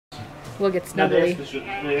we'll get snuggly.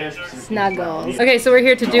 Snuggles. Okay, so we're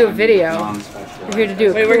here to do a video. We're here to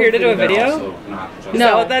do. Wait, we're here to do a video? Is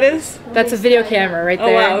that what that is? That's a video camera right there.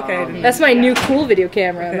 Oh wow, okay. That's my new cool video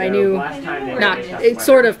camera. Okay. My new, it's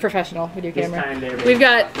sort of professional video camera. We've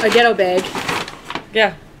got a ghetto bag.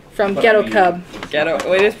 Yeah. From Ghetto Cub.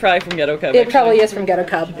 Wait, it's probably from Ghetto Cub. It probably is from Ghetto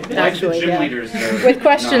Cub, actually, yeah. With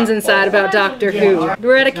questions inside about Doctor Who.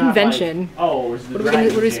 We're at a convention. What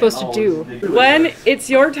are we supposed to do? When it's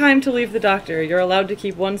your time to leave the Doctor, you're allowed to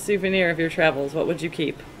keep one souvenir of your travels. What would you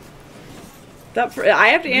keep? I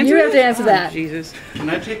have to answer. You have to answer that. Oh, Jesus. Can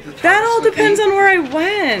I take the that all depends on where I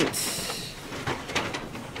went.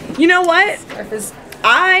 You know what?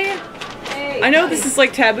 I know this is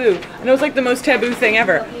like taboo. I know it's like the most taboo thing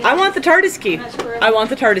ever. I want the TARDIS key. I want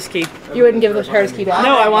the TARDIS key. You wouldn't give the TARDIS key back?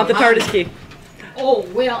 No, I want the TARDIS key. Oh,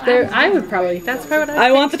 well, I would probably. That's probably what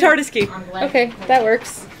I want the TARDIS key. Okay, that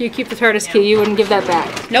works. You keep the TARDIS key, you wouldn't give that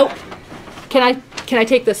back. Nope. Can I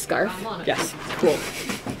take this scarf? Yes. Cool.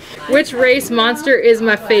 Which race monster is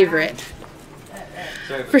my favorite?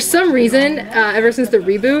 For some reason, ever since the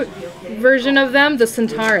reboot version of them, the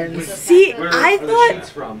Centaurans. See, I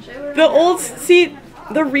thought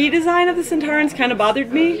the redesign of the Centaurans kind of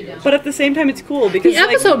bothered me, but at the same time it's cool because the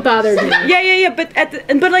episode bothered me. Yeah, but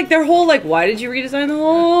like their whole like, why did you redesign the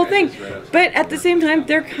whole thing? But at the same time,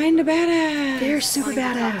 they're kind of badass. They're super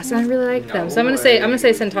badass, and I really like them. So I'm gonna say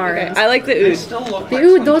Centaurans. Okay, I like the Ood. The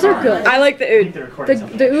Ood, those are good. I like the Ood.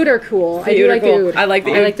 The Ood are cool. I do like the Ood. I like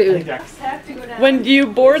the Ood. I like the Ood. When you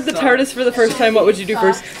board the TARDIS for the first time, what would you do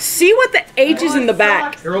first? See what the H is in the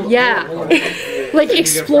back. Yeah. Like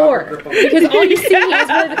explore, because all you see is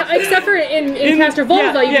except for in Castor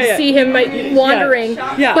Volva, you can see him like wandering.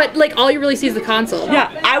 Yeah. But like all you really see is the console.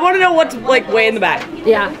 Yeah. I want to know what's like way in the back.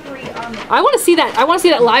 Yeah. I want to see that. I want to see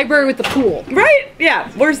that library with the pool. Right? Yeah.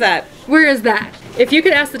 Where's that? Where is that? If you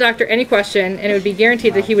could ask the Doctor any question and it would be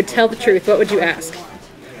guaranteed that he would tell the truth, what would you ask?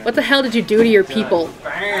 What the hell did you do to your people?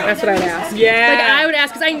 That's what I'd ask. Yeah. Like I would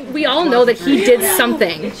ask, because we all know that he did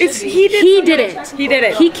something. He did it. He did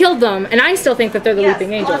it. He killed them, and I still think that they're the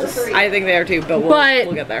Weeping Angels. I think they are too, but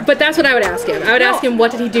we'll get there. But that's what I would ask him. I would ask him, what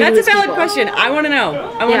did he do to his people? That's a valid question. I want to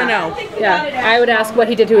know. I want to know. Yeah, I would ask what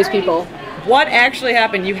he did to his people. What actually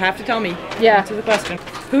happened? You have to tell me. Yeah. Answer the question.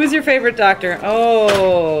 Who is your favorite Doctor?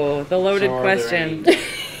 Oh, the loaded question.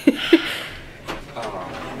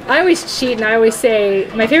 I always cheat and I always say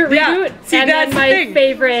my favorite reboot and then my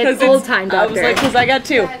favorite old-time Doctor. I was like, because I got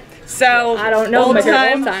two. So I don't know what my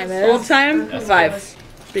favorite old-time is. Old-time, 5.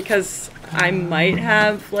 Because I might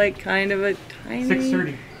have like kind of a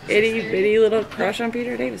tiny, itty-bitty little crush on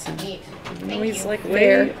Peter Davison. Even though he's like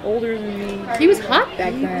way older than me. He was hot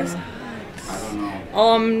back then.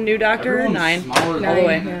 New Doctor, 9. All the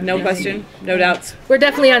way. Yeah. No question. No doubts. We're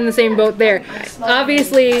definitely on the same boat there.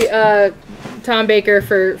 Obviously, Tom Baker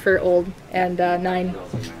for old, and 9. 9.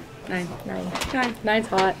 9's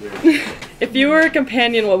hot. If you were a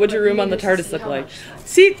companion, what would your room on the TARDIS look like?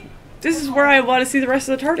 See, this is where I want to see the rest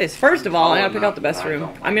of the TARDIS. First of all, I gotta pick out the best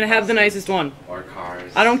room. I'm gonna have the nicest one.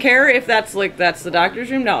 I don't care if that's the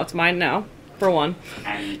Doctor's room. No, it's mine now. For 1.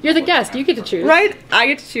 You're the guest. You get to choose. Right? I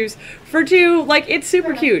get to choose. For 2, like, it's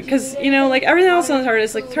super cute. Because, you know, like, everything else on the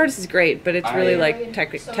TARDIS, like, the TARDIS is great, but it's really, like,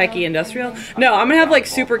 techie industrial. No, I'm gonna have, like,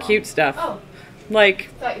 super cute stuff. Like,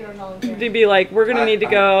 they'd be like, we're gonna need to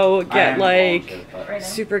go get, like,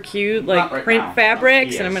 super cute, like, print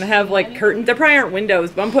fabrics, and I'm gonna have, like, curtains. There probably aren't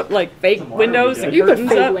windows, but I'm gonna put, like, fake windows and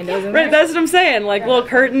curtains up. Right, that's what I'm saying. Like, little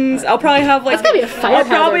curtains. I'll probably have, like... That's gonna be a fire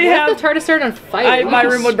hazard. What if the TARDIS started on fire? My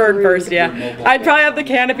room would burn first, yeah. I'd probably have the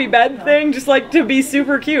canopy bed thing, just, like, to be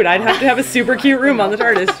super cute. I'd have to have a super cute room on the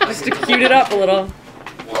TARDIS, just to cute it up a little.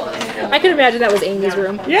 I can imagine that was Amy's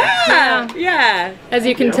room. Yeah. As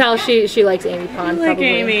you can tell, she likes Amy Pond. I like probably.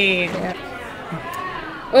 Amy.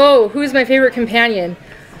 Yeah. Oh, who's my favorite companion?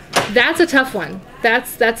 That's a tough one.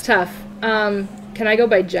 That's tough. Can I go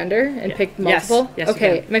by gender and pick multiple? Yes,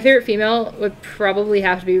 okay, my favorite female would probably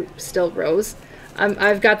have to be still Rose.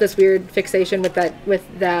 I've got this weird fixation with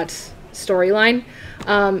that storyline.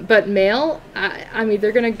 But male, I'm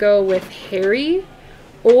either gonna go with Harry,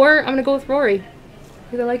 or I'm gonna go with Rory.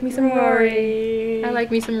 Because I like me some Rory. I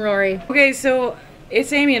like me some Rory. Okay, so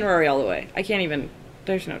it's Amy and Rory all the way. I can't even.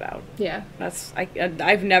 There's no doubt. Yeah.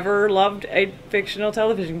 I've never loved a fictional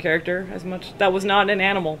television character as much. That was not an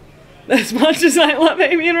animal. As much as I love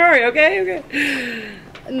Amy and Rory. Okay.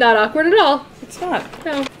 Not awkward at all. It's not.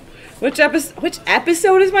 No. Which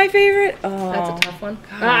episode is my favorite? Oh, that's a tough one.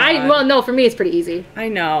 Well, no, for me it's pretty easy. I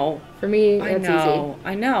know. For me, it's easy.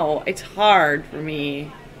 I know. It's hard for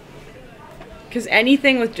me. Because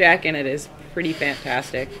anything with Jack in it is pretty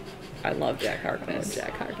fantastic. I love Jack Harkness.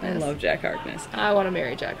 Jack Harkness. I love Jack Harkness. I want to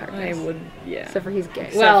marry Jack Harkness. I would, yeah. Except for he's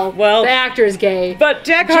gay. Well, the actor is gay. But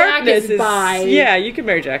Jack Harkness is bi. Yeah, you could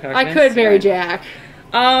marry Jack Harkness. I could marry Jack.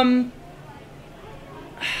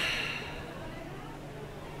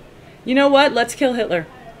 You know what? Let's kill Hitler.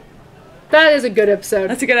 That is a good episode.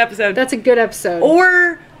 That's a good episode. That's a good episode.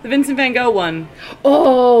 Or the Vincent Van Gogh one.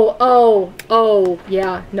 Oh,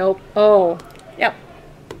 yeah, nope. Oh. Yep.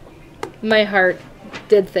 My heart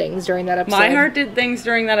did things during that episode. My heart did things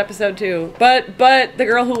during that episode too. But the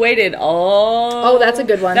girl who waited. Oh, that's a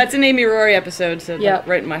good one. That's an Amy Rory episode, so yep.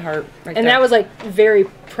 right in my heart. Right and there. that was like very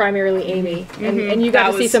primarily Amy, and you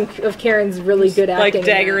got to see some of Karen's really good acting. Like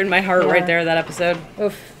dagger in my heart right there. That episode.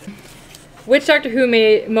 Oof. Which Doctor Who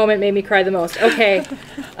moment made me cry the most? Okay,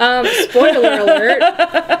 spoiler alert.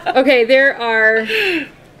 Okay, there are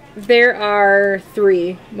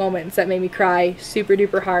 3 moments that made me cry super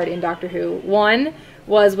duper hard in Doctor Who. One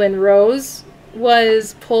was when Rose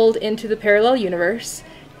was pulled into the parallel universe.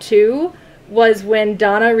 2 was when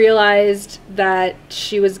Donna realized that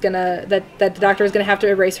she was gonna that the Doctor was gonna have to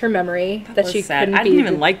erase her memory. That she sad. couldn't I didn't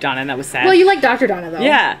even like Donna, and that was sad. Well, you like Dr. Donna though.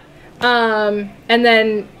 Yeah. And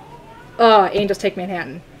then Angels Take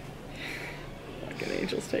Manhattan. Fucking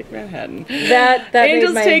Angels Take Manhattan. That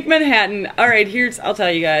Angels Take Manhattan. All right, I'll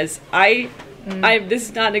tell you guys. This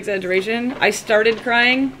is not an exaggeration. I started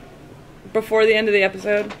crying before the end of the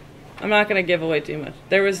episode. I'm not going to give away too much.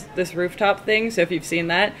 There was this rooftop thing, so if you've seen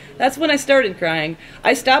that, that's when I started crying.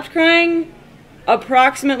 I stopped crying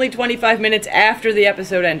approximately 25 minutes after the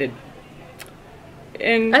episode ended.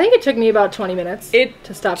 And I think it took me about 20 minutes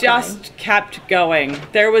to stop crying. Just kept going.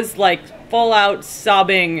 There was like full out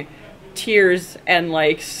sobbing, tears, and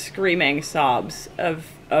like screaming sobs of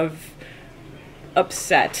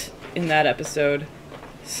upset in that episode.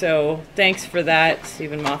 So thanks for that,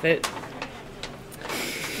 Stephen Moffat.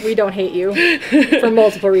 We don't hate you for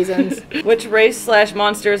multiple reasons. Which race /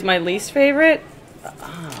 monster is my least favorite?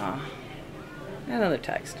 Another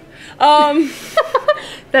text.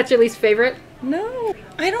 That's your least favorite? No,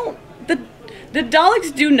 I don't. The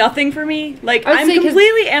Daleks do nothing for me. Like, I'm say,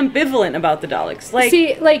 completely ambivalent about the Daleks. Like,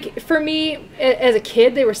 see, like for me as a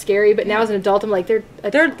kid, they were scary, but now as an adult, I'm like they're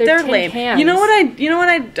lame. Cans. You know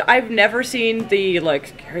what? I've never seen the like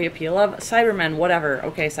scary appeal of Cybermen. Whatever.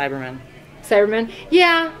 Okay, Cybermen. Cybermen?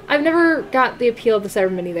 Yeah, I've never got the appeal of the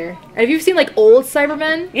Cybermen either. Have you seen like old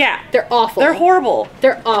Cybermen? Yeah. They're awful. They're horrible.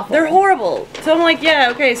 They're awful. They're horrible. So I'm like,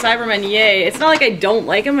 yeah, okay, Cybermen, yay. It's not like I don't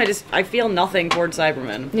like them, I feel nothing towards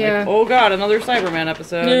Cybermen. Yeah. Like, oh god, another Cyberman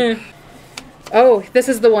episode. Yeah. Oh, this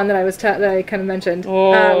is the one that that I kind of mentioned.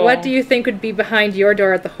 Oh. What do you think would be behind your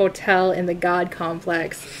door at the hotel in the God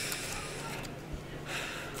Complex?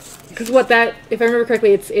 Because if I remember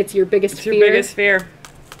correctly, it's your biggest fear. Your biggest fear.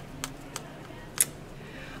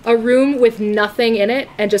 A room with nothing in it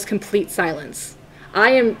and just complete silence.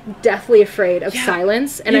 I am deathly afraid of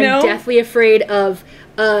silence, and I'm deathly afraid of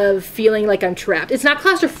feeling like I'm trapped. It's not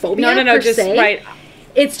claustrophobia per se. Right.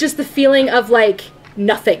 It's just the feeling of like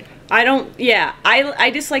nothing. I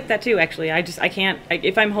dislike that too, actually. I can't,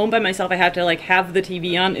 if I'm home by myself, I have to like have the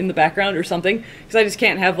TV on in the background or something, because I just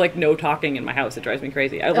can't have like no talking in my house. It drives me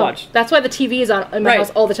crazy. Watch. That's why the TV is on in my house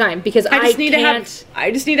all the time, because I just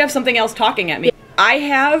need to have something else talking at me. I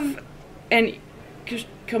have an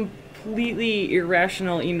completely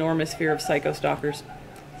irrational, enormous fear of psycho stalkers.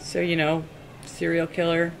 So, serial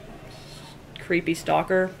killer, creepy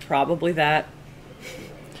stalker, probably that.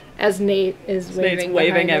 As Nate is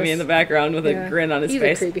waving at me in the background with a grin on his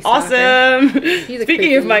face. A creepy stalker. Awesome!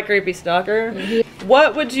 Speaking of my creepy stalker,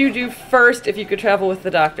 what would you do first if you could travel with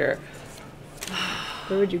the Doctor?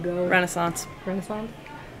 Where would you go? Renaissance.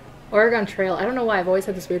 Oregon Trail. I don't know why I've always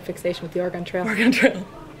had this weird fixation with the Oregon Trail. I've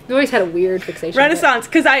always had a weird fixation. Renaissance,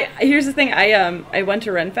 because here's the thing. I went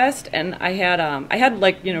to Renfest and I had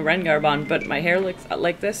like Ren garb on, but my hair looks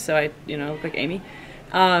like this, so I look like Amy.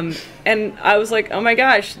 And I was like, oh my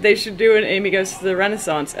gosh, they should do an Amy Goes to the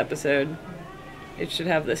Renaissance episode. It should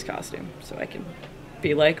have this costume, so I can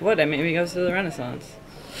be like, what? Amy Goes to the Renaissance.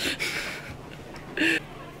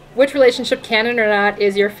 Which relationship, canon or not,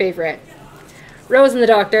 is your favorite? Rose and the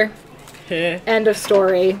Doctor. End of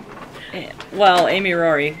story. Well, Amy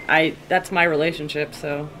Rory. That's my relationship,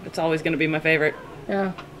 so it's always going to be my favorite.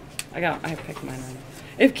 Yeah. I picked mine right now.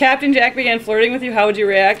 If Captain Jack began flirting with you, how would you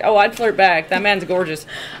react? Oh, I'd flirt back. That man's gorgeous.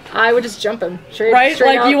 I would just jump him. Straight like,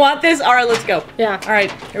 out. You want this? All right, let's go. Yeah. All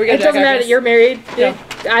right, here we go, It Jack doesn't matter that you're married. Yeah.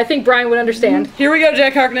 I think Brian would understand. Here we go,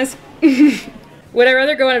 Jack Harkness. Would I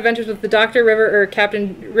rather go on adventures with the Doctor, River, or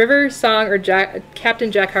Captain River, Song, or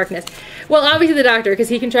Captain Jack Harkness? Well, obviously the Doctor, because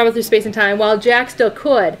he can travel through space and time, while Jack still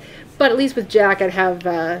could. But at least with Jack, I'd have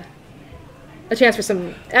a chance for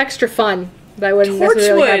some extra fun that I wouldn't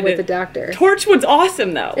necessarily have with the Doctor. Torchwood's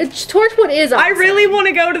awesome, though. Torchwood is awesome. I really want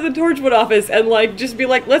to go to the Torchwood office and, like, just be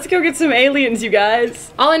like, let's go get some aliens, you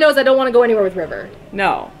guys. All I know is I don't want to go anywhere with River.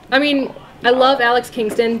 No. I mean, I love Alex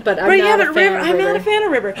Kingston, but I'm not a fan of River. I'm not a fan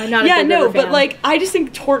of River. I'm not a big River fan. But, like, I just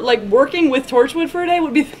think, working with Torchwood for a day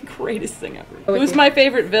would be the greatest thing ever. Who's my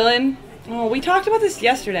favorite villain? Oh, we talked about this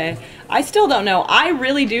yesterday. I still don't know. I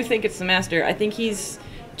really do think it's the Master. I think he's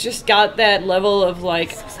just got that level of,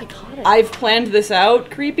 like, so psychotic. I've planned this out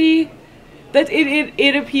creepy. That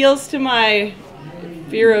it appeals to my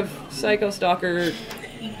fear of psycho stalker,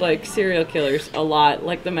 like, serial killers a lot.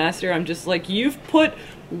 Like the Master, I'm just like, you've put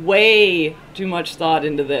way too much thought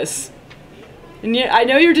into this. And yet, I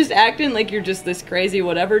know you're just acting like you're just this crazy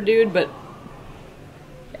whatever dude, but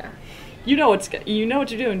yeah, you know what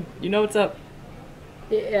you're doing. You know what's up.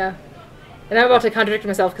 Yeah. And I'm about to contradict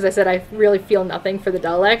myself because I said I really feel nothing for the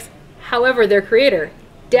Daleks. However, their creator,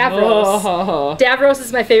 Davros. Oh. Davros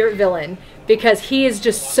is my favorite villain because he is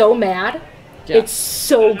just so mad. Yeah. It's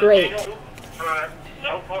so great.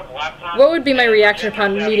 What would be my reaction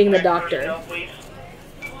upon meeting the Doctor?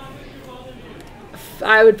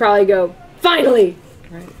 I would probably go, finally!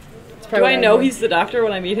 Right. Do I know he's the Doctor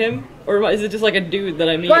when I meet him? Or is it just like a dude that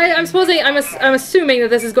I meet? Well, I'm assuming that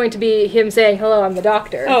this is going to be him saying, hello, I'm the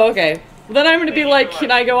Doctor. Oh, okay. Well, then I'm going to be like, can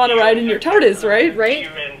I go on a ride in your TARDIS, right? Right?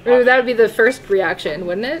 Or that would be the first reaction,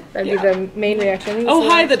 wouldn't it? That would be the main reaction. Oh,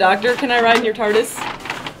 hi, the Doctor. Can I ride in your TARDIS?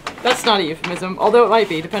 That's not a euphemism, although it might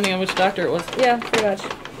be, depending on which Doctor it was. Yeah, pretty much.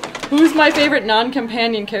 Who's my favorite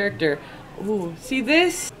non-companion character? Ooh, see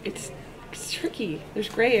this? It's tricky. There's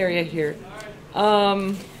gray area here.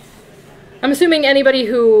 I'm assuming anybody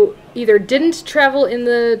who either didn't travel in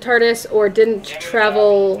the TARDIS or didn't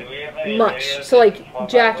travel much. So, like,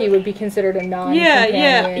 Jackie would be considered a non-companion.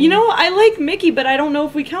 Yeah. You know, I like Mickey, but I don't know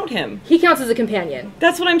if we count him. He counts as a companion.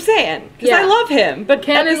 That's what I'm saying. Because I love him, but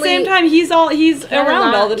at the same time, he's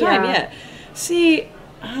around all the time. Yeah. See,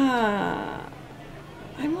 I'm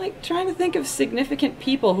like trying to think of significant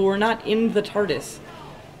people who are not in the TARDIS.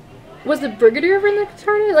 Was the Brigadier ever in the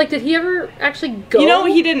TARDIS? Like, did he ever actually go? You know,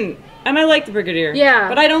 he didn't. And I like the Brigadier. Yeah.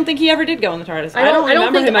 But I don't think he ever did go in the TARDIS. I don't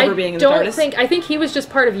remember him ever being in the TARDIS. I think he was just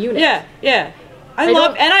part of UNIT. Yeah. I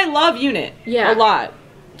love UNIT. Yeah. A lot.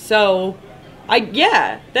 So,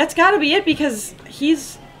 that's gotta be it because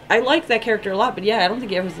I like that character a lot, but yeah, I don't think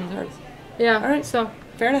he ever was in the TARDIS. Yeah. Alright. So,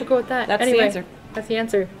 fair enough. We'll go with that. That's the answer. That's the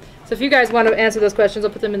answer. So if you guys want to answer those questions,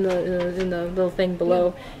 I'll put them in the little thing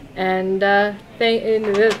below. And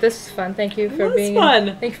this is fun. Thank you for being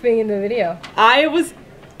in the video. I was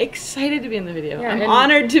excited to be in the video. Yeah, I'm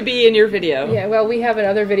honored to be in your video. Yeah, well, we have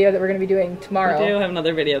another video that we're going to be doing tomorrow. We do have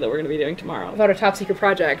another video that we're going to be doing tomorrow. About a top secret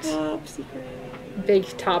project. Top secret. Big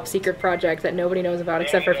top secret project that nobody knows about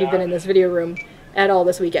except for if you've been in this video room at all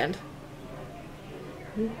this weekend.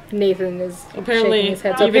 Nathan is shaking his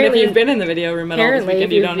head. So even if you've been in the video room at all this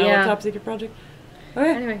weekend, you don't know a top secret project?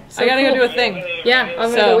 Okay. Anyway, so I gotta go do a thing. Yeah,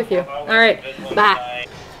 I'm gonna go with you. Alright, bye.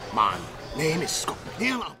 My name is Scott.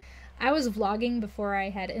 I was vlogging before I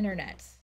had internet.